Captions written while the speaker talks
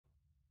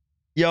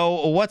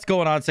Yo, what's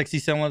going on, Sexy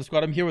Silent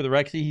Squad? I'm here with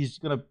Rexsi. He's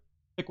gonna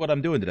pick what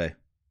I'm doing today,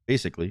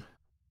 basically.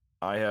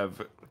 I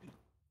have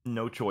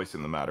no choice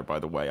in the matter, by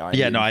the way. I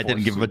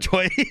didn't give him a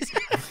choice.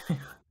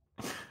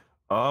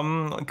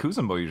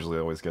 Kuzumbo usually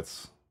always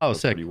gets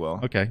sick. pretty well.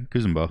 Okay,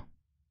 Kuzumbo.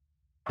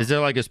 Is there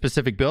like a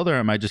specific build, or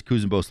am I just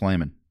Kuzumbo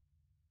slamming?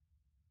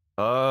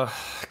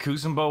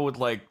 Kuzumbo would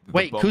like.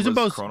 Wait,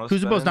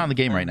 Kuzumbo's not in the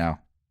game right now.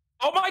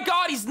 Oh my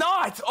God, he's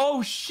not!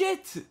 Oh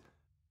shit!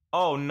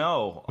 Oh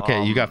no.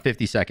 Okay, you got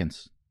 50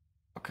 seconds.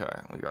 Okay,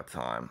 we got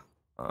time.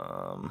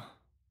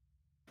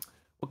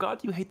 What god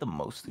do you hate the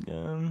most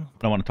again? I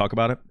don't want to talk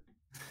about it.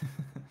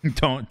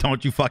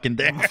 Don't you fucking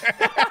dare.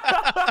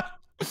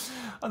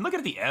 I'm looking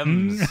at the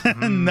M's.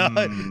 No,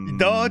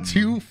 don't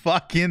you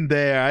fucking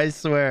dare. I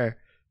swear.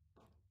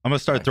 I'm going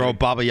to start throwing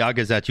Baba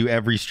Yagas at you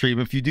every stream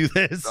if you do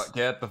this.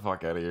 Get the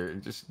fuck out of here.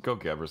 Just go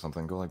Geb or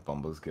something. Go like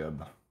Bumba's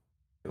Geb.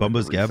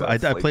 Bumba's Geb? I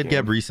played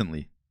Geb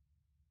recently.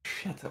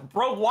 Shit.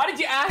 Bro, why did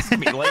you ask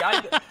me?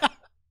 Like,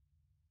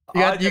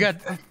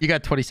 you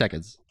got 20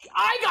 seconds.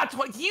 I got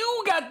 20.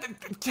 You got...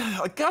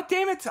 God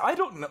damn it. I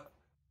don't know.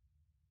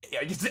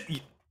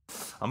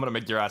 I'm going to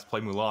make your ass play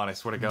Mulan. I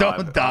swear to God.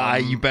 Don't die.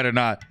 You better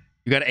not.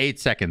 You got 8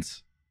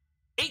 seconds.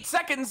 8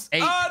 seconds?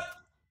 8.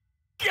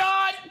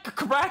 God.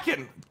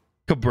 Cabrakan.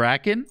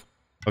 Cabrakan?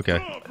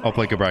 Okay. I'll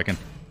play Cabrakan.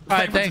 All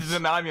right, thanks.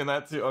 Deny me on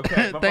that too.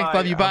 Okay, thanks,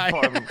 love you, bye.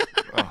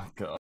 Oh,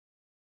 God.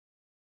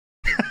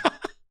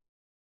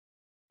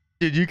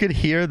 Dude, you could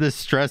hear the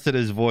stress in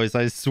his voice.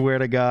 I swear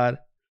to God.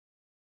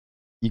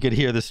 You could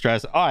hear the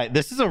stress. All right,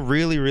 this is a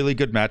really, really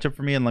good matchup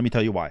for me, and let me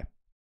tell you why.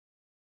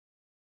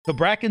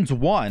 Cabrakan's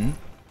 1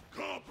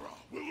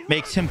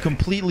 makes him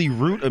completely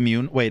root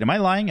immune. Wait, am I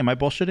lying? Am I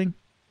bullshitting?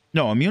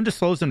 No, immune to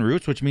slows and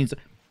roots, which means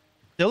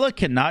Scylla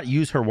cannot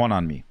use her 1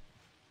 on me.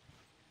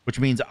 Which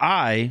means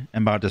I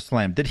am about to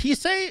slam. Did he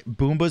say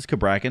Boomba's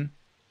Cabrakan?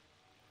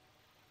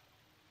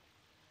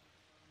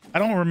 I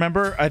don't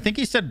remember. I think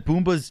he said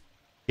Boomba's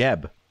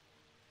Geb.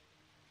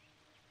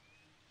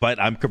 But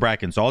I'm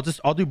Cabrakan, so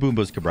I'll do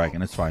Boomba's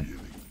Cabrakan. It's fine.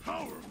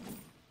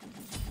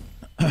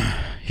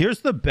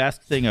 Here's the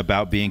best thing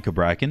about being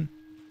Cabrakan.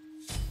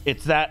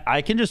 It's that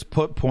I can just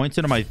put points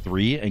into my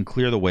 3 and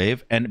clear the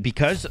wave. And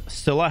because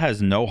Scylla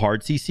has no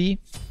hard CC,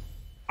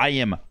 I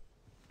am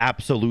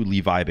absolutely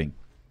vibing.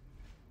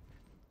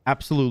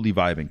 Absolutely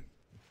vibing.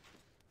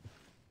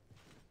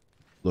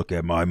 Look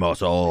at my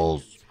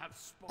muscles.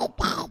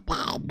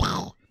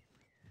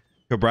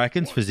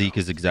 Cabrakan's physique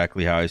is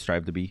exactly how I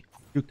strive to be.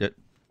 Juked it.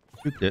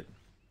 Juked it.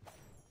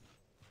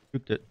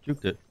 Juked it.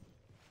 Juked it.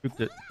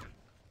 Juked it.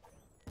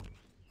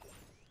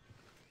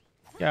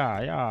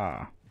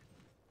 Yeah.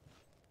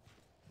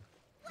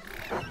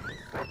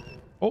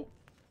 Oh.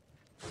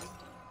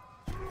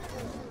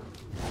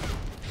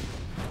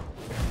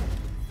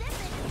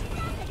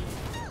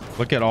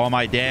 Look at all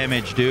my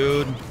damage,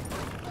 dude.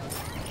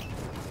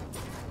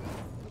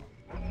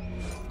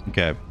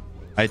 Okay.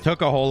 I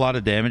took a whole lot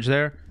of damage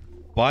there,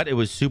 but it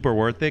was super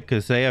worth it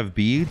because they have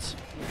beads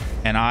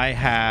and I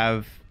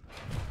have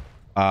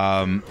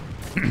I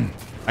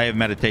have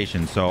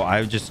meditation. So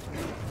I just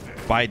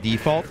by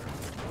default,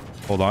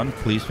 hold on,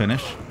 please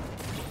finish.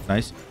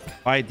 Nice.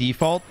 By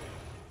default,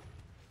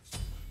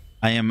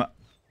 I am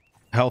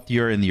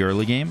healthier in the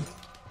early game.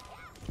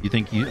 You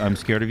think I'm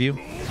scared of you?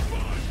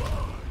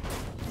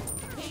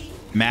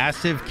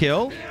 Massive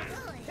kill.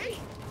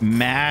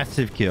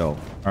 Massive kill.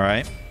 All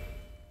right.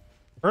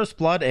 First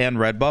blood and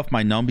red buff.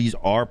 My numbies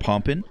are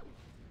pumping.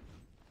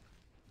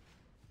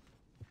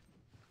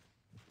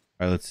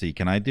 All right, let's see.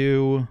 Can I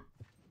do...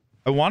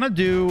 I want to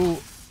do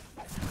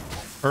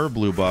her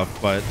blue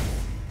buff, but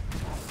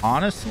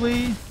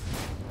honestly,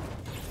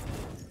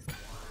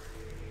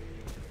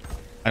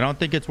 I don't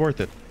think it's worth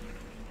it.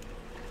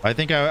 I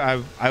think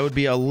I would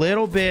be a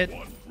little bit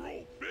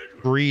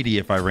greedy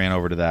if I ran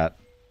over to that.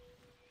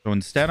 So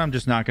instead, I'm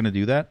just not going to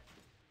do that.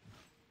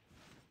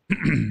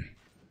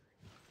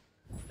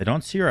 I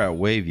don't see her at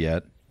wave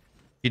yet.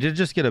 She did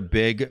just get a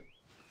big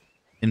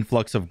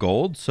influx of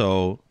gold.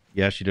 So,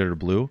 yeah, she did her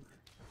blue.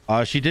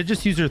 She did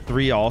just use her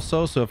 3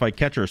 also. So if I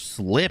catch her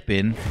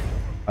slipping,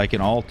 I can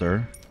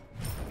alter.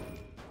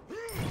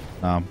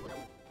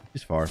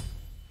 She's far.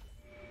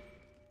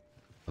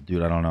 Oh,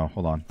 dude, I don't know.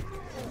 Hold on.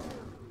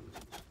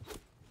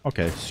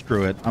 Okay,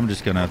 screw it. I'm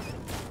just gonna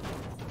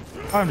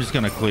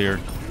clear.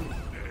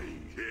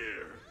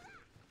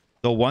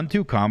 The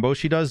 1-2 combo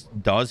she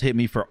does hit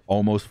me for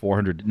almost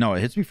 400. No,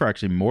 it hits me for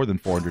actually more than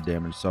 400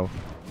 damage. So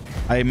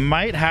I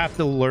might have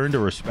to learn to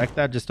respect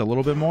that just a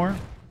little bit more.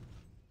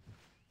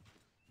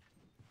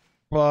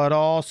 But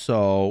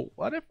also,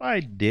 what if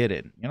I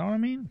didn't? You know what I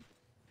mean?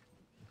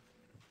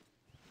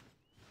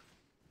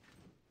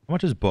 How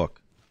much is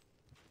book?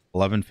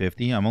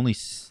 1150. I'm only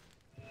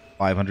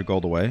 500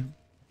 gold away.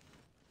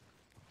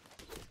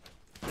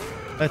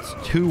 That's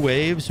 2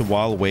 waves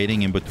while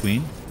waiting in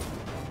between.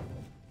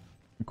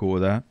 I'm cool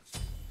with that.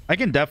 I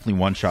can definitely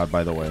one-shot,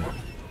 by the way.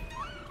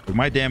 Like,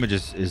 my damage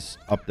is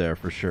up there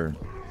for sure.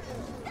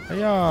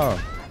 Hey-ya!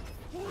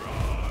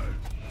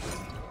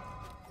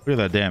 Look at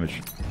that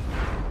damage.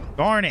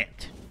 Darn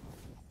it!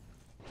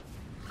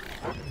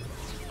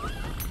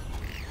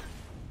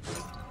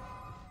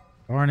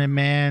 Darn it,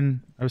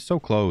 man. I was so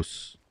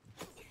close.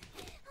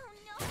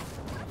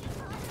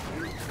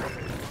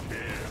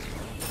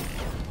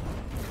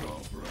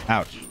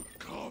 Ouch.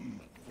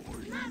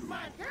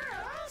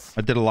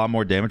 I did a lot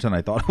more damage than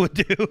I thought it would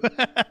do.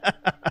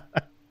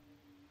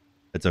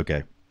 It's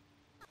okay.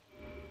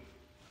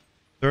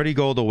 30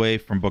 gold away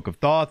from Book of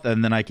Thoth,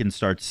 and then I can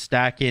start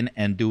stacking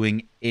and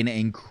doing an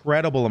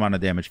incredible amount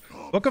of damage.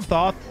 Book of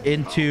Thoth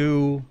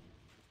into...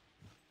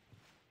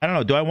 I don't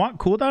know. Do I want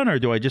cooldown or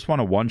do I just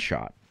want a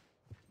one-shot?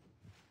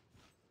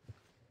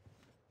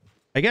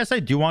 I guess I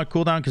do want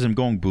cooldown because I'm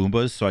going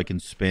Boombas, so I can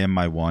spam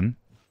my one.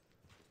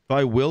 So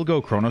I will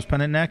go Chronos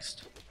Pendant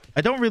next.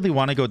 I don't really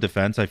want to go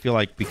defense. I feel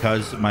like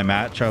because my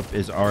matchup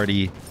is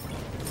already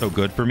so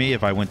good for me,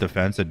 if I went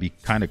defense, it'd be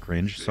kind of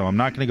cringe. So I'm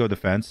not going to go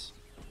defense.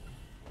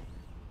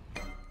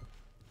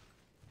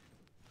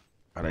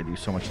 God, I do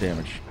so much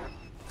damage.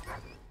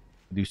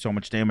 I do so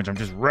much damage. I'm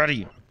just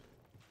ready.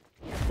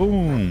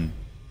 Boom.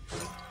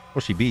 Oh,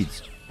 she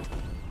beats.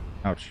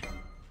 Ouch.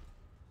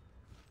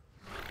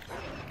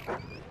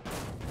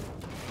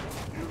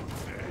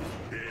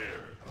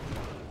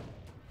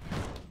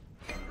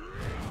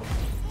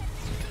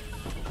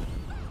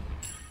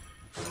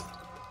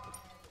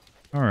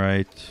 All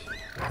right.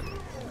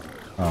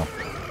 Oh.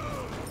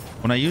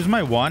 When I use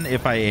my one,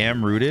 if I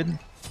am rooted,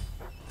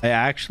 I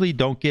actually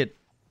don't get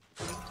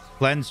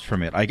cleansed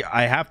from it.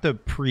 I have to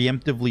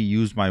preemptively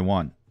use my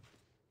one.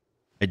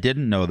 I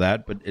didn't know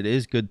that, but it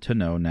is good to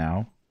know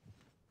now.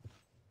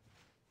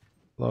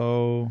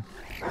 Hello.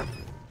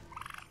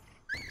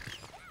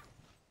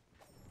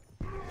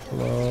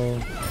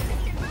 Hello.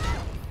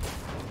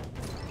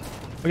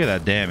 Look at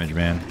that damage,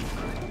 man.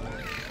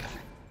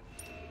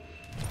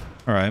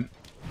 All right.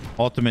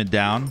 Ultimate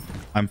down.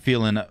 I'm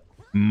feeling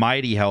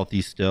mighty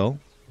healthy still.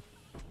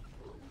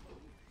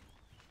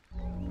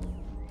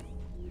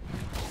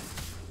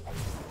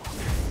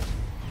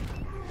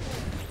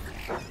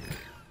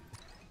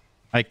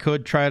 I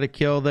could try to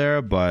kill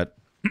there, but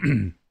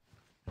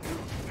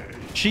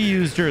she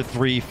used her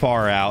 3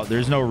 far out.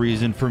 There's no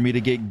reason for me to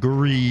get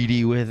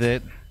greedy with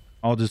it.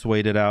 I'll just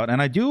wait it out.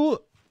 And I do...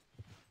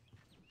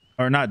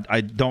 Or not,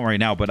 I don't right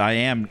now, but I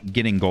am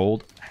getting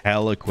gold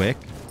hella quick.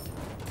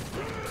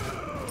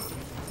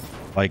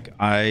 Like,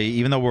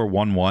 even though we're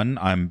 1-1,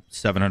 I'm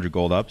 700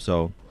 gold up,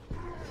 so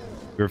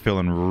we're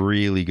feeling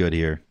really good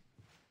here.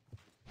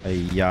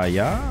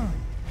 Yeah.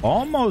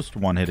 Almost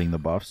one hitting the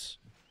buffs.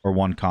 Or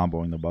one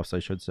comboing the buffs, I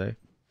should say.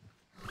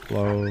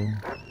 Hello.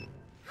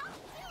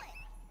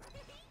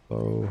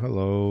 Hello,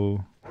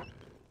 hello.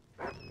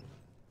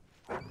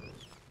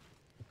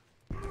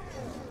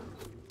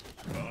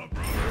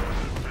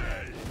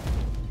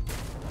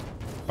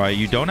 Alright,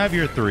 you don't have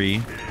your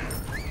 3.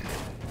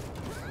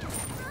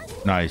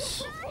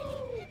 Nice.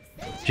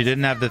 She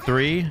didn't have the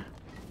 3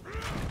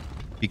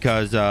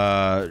 because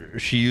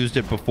she used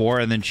it before,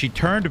 and then she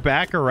turned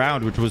back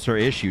around, which was her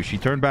issue. She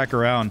turned back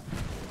around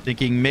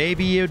thinking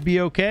maybe it would be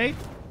okay,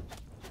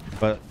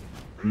 but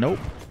nope.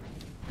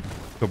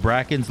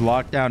 Cabrakan's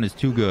lockdown is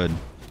too good.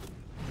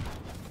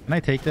 Can I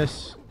take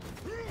this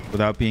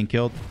without being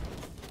killed?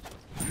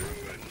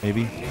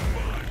 Maybe.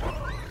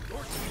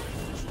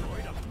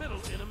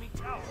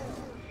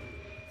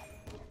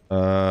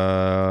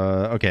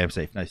 Okay, I'm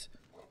safe. Nice.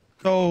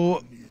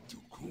 So,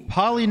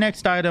 Poly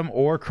next item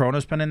or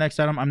Chronos Pendant next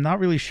item. I'm not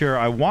really sure.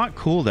 I want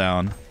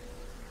cooldown.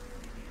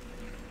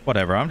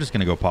 Whatever. I'm just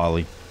going to go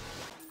Poly.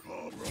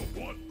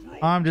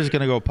 I'm just going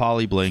to go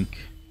Poly Blink.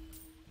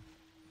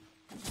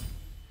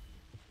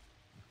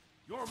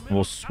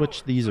 We'll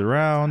switch these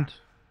around.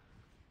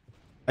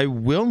 I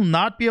will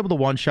not be able to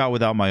one-shot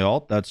without my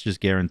ult. That's just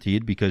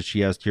guaranteed because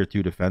she has tier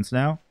 2 defense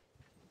now.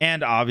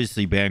 And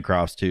obviously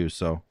Bancroft's too,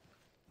 so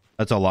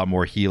that's a lot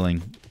more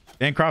healing.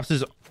 Bancroft's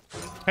is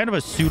kind of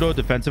a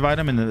pseudo-defensive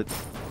item in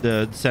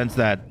the sense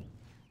that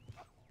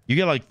you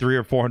get like 300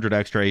 or 400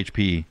 extra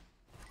HP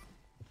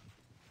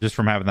just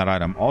from having that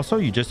item. Also,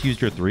 you just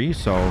used your 3,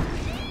 so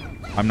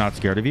I'm not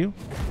scared of you.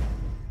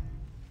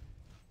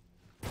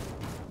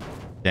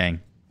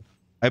 Dang.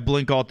 I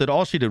blink ulted.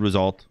 All she did was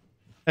ult.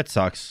 That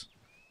sucks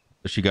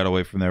that she got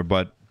away from there,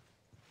 but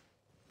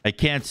I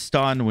can't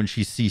stun when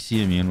she's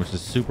CC immune, which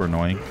is super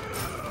annoying.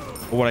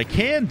 But what I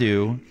can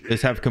do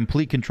is have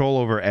complete control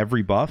over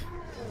every buff.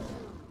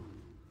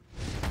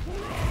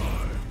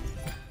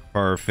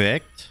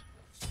 Perfect.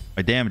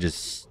 My damage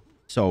is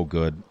so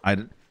good.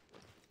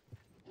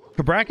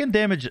 Cabrakan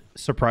damage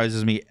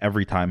surprises me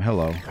every time.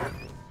 Hello.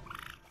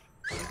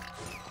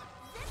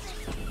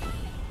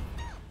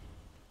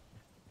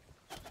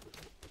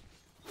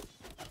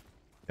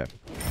 Okay.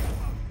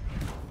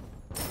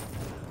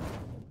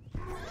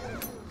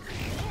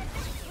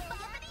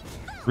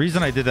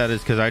 Reason I did that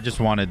is because I just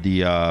wanted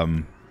the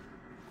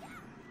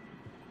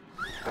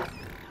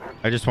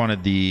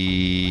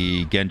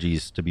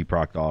Genjis to be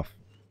procced off.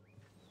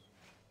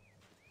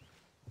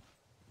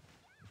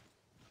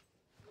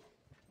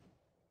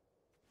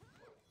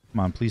 Come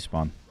on, please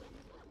spawn.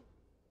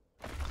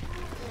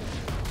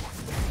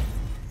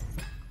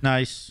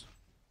 Nice.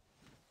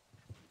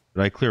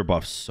 But I clear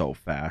buffs so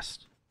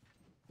fast.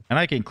 And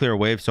I can clear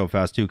waves so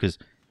fast too, because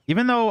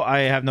even though I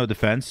have no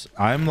defense,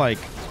 I'm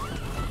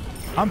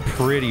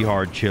pretty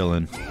hard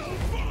chilling.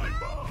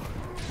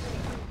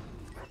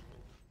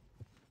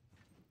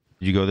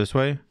 Did you go this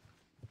way?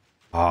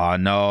 Oh,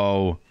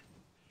 no.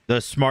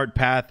 The smart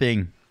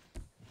pathing.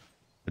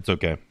 It's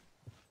okay.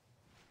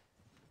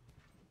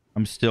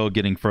 I'm still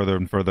getting further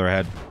and further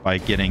ahead by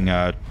getting...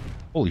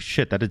 holy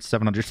shit, that did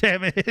 700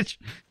 damage.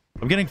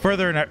 I'm getting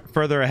further and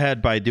further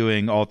ahead by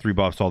doing all 3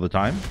 buffs all the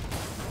time.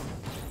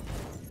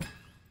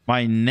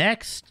 My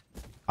next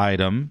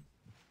item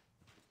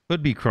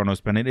could be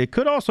Chronos Pendant. It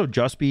could also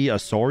just be a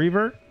Soul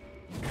Reaver,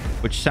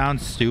 which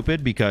sounds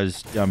stupid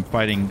because I'm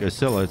fighting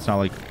Asilla. It's not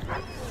like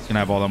it's gonna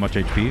have all that much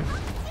HP.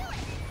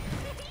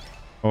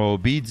 Oh,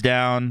 beads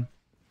down.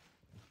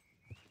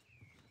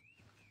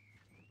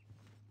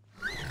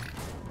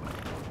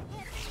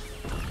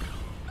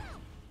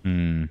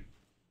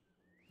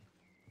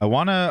 I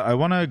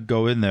wanna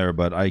go in there,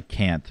 but I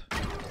can't.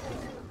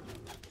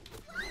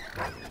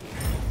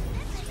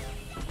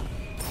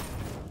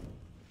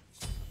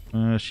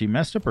 She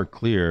messed up her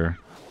clear.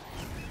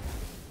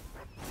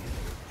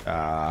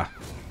 I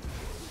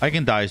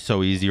can die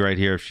so easy right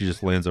here if she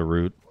just lands a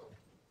root.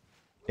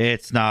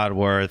 It's not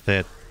worth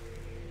it.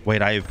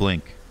 Wait, I have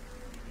blink.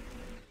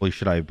 Holy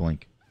shit, I have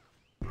blink.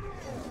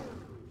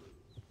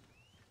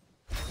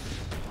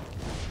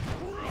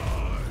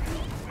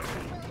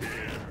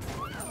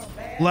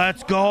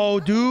 Let's go,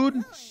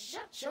 dude.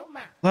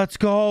 Let's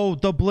go.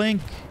 The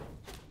blink.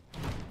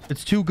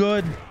 It's too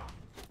good.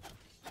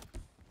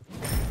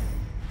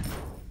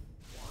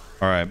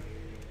 All right.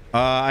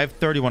 I have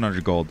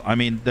 3,100 gold. I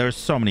mean, there's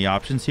so many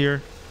options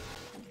here.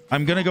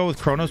 I'm going to go with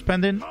Chronos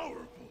Pendant.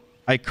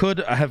 I could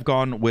have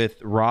gone with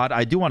Rod.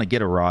 I do want to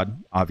get a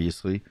Rod,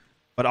 obviously.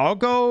 But I'll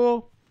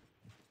go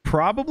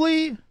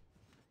probably...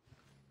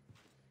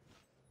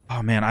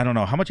 Oh, man, I don't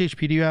know. How much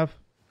HP do you have?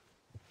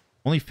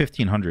 Only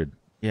 1,500.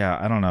 Yeah,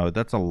 I don't know.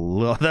 That's a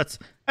little... That's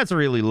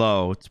really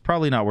low. It's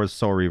probably not worth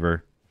Soul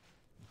Reaver.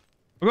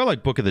 We'll go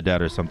like Book of the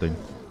Dead or something.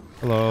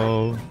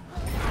 Hello.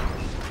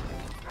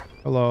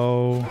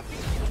 Hello.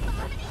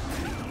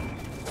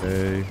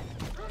 Okay.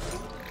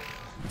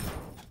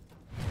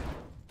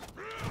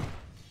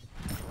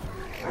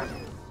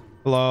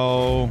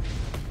 Hello.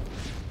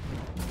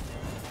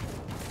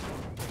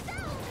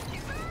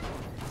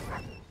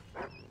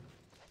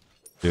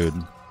 Dude.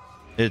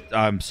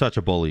 I'm such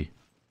a bully.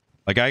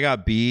 Like, I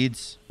got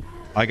beads,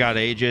 I got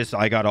Aegis,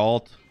 I got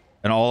ult,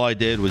 and all I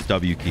did was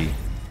W key.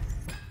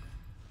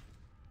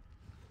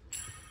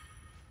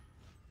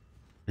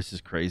 This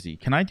is crazy.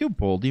 Can I do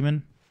Bull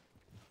Demon?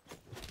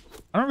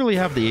 I don't really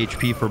have the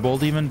HP for Bull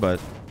Demon, but...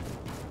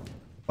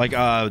 Like,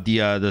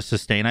 the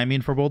sustain, I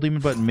mean, for Bull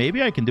Demon, but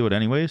maybe I can do it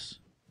anyways.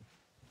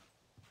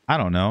 I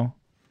don't know.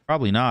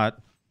 Probably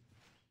not.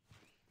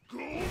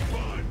 I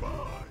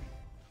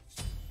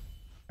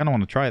don't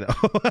want to try, though.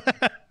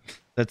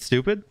 That's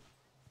stupid.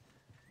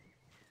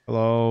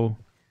 Hello.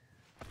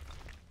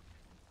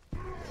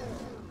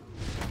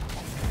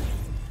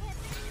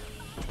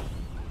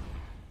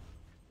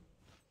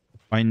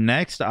 My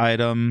next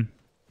item...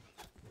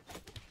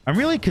 I'm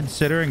really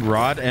considering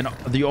Rod, and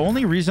the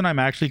only reason I'm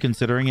actually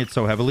considering it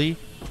so heavily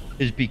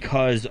is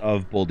because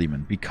of Bull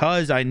Demon.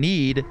 Because I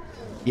need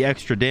the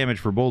extra damage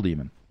for Bull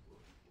Demon.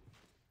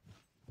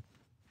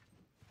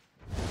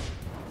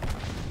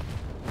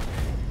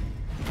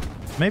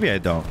 Maybe I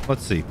don't.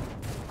 Let's see.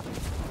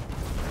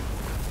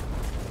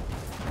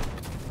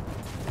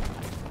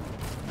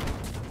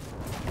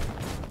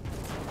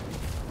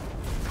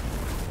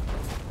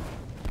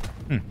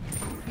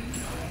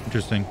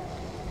 Interesting.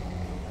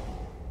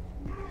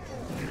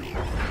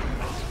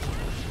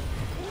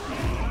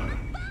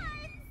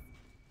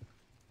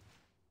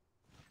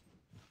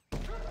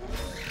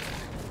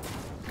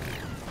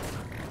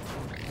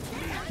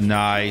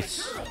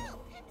 Nice.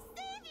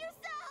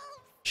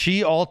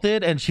 She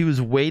ulted and she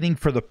was waiting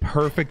for the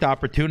perfect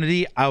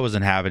opportunity. I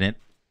wasn't having it.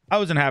 I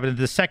wasn't having it.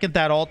 The second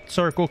that ult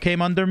circle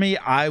came under me,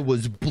 I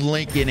was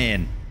blinking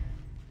in.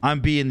 I'm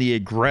being the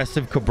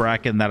aggressive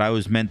Cabrakan that I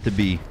was meant to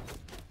be.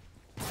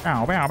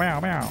 Bow, bow,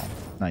 bow, bow.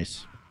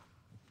 Nice.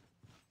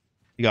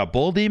 We got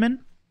Bull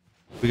Demon.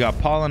 We got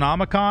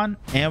Polynomicon.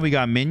 And we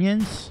got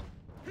minions.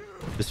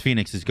 This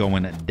Phoenix is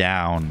going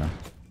down.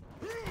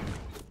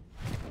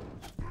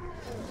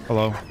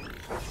 Hello.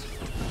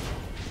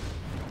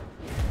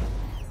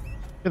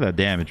 Look at that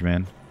damage,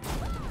 man.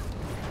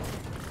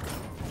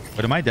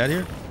 Wait, am I dead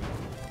here?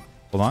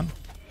 Hold on.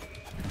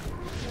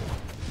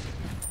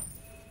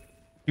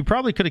 You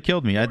probably could have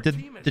killed me.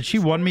 Did she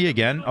one me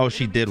again? Oh,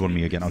 she did one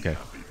me again. Okay.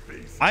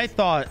 I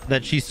thought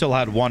that she still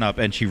had one up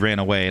and she ran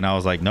away. And I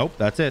was like, nope,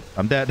 that's it.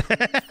 I'm dead.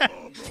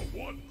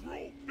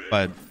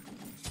 But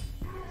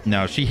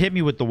no, she hit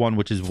me with the one,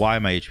 which is why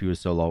my HP was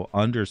so low.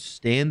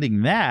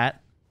 Understanding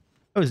that,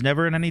 I was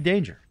never in any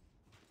danger.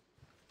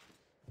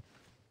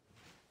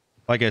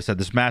 Like I said,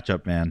 this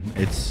matchup, man,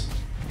 it's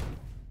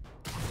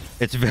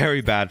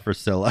very bad for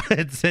Scylla.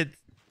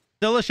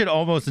 Scylla should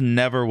almost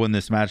never win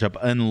this matchup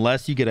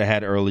unless you get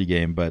ahead early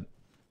game, but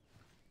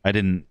I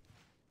didn't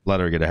let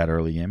her get ahead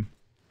early game.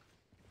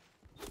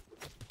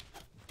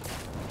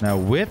 Now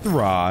with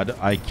Rod,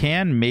 I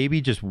can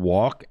maybe just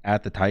walk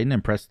at the Titan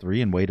and press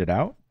 3 and wait it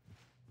out.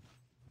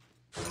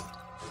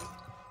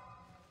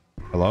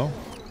 Hello?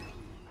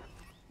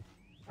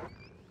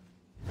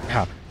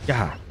 God,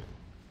 God.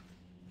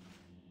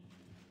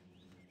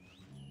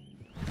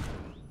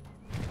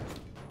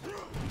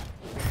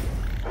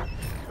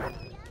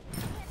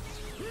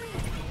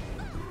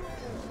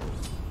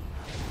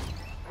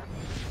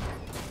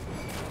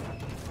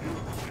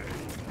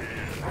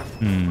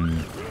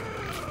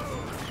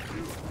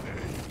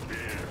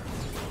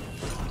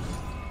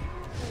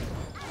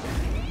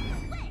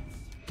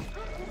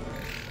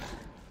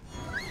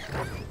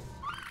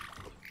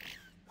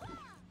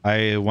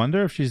 I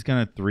wonder if she's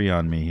gonna 3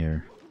 on me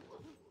here.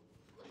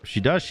 If she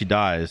does, she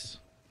dies.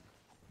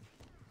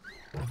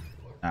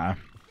 Nah.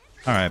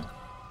 Alright.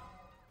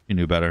 You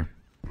knew better.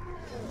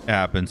 It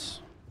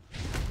happens.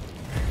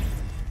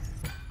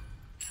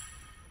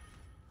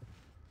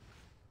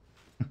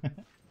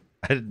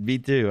 Me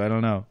too. I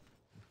don't know.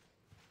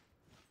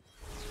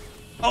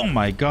 Oh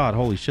my god.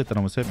 Holy shit, that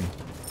almost hit me.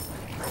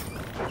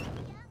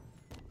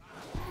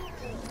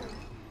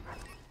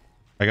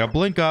 I got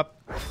blink up.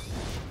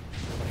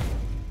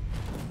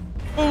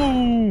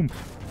 Boom!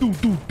 Do,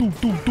 do, do,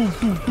 do, do,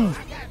 do, do.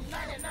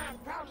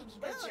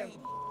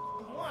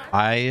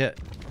 I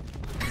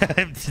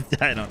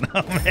don't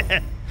know,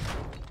 man.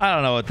 I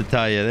don't know what to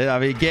tell you. I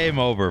mean, game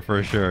over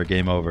for sure.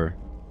 Game over.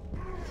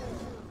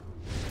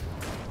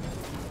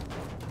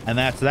 And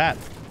that's that.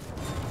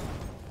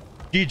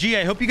 GG.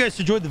 I hope you guys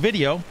enjoyed the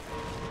video.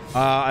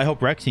 I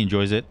hope Rexsi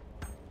enjoys it.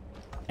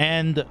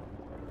 And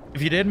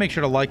if you did, make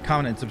sure to like,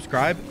 comment, and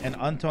subscribe. And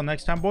until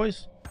next time,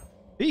 boys,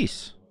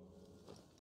 peace.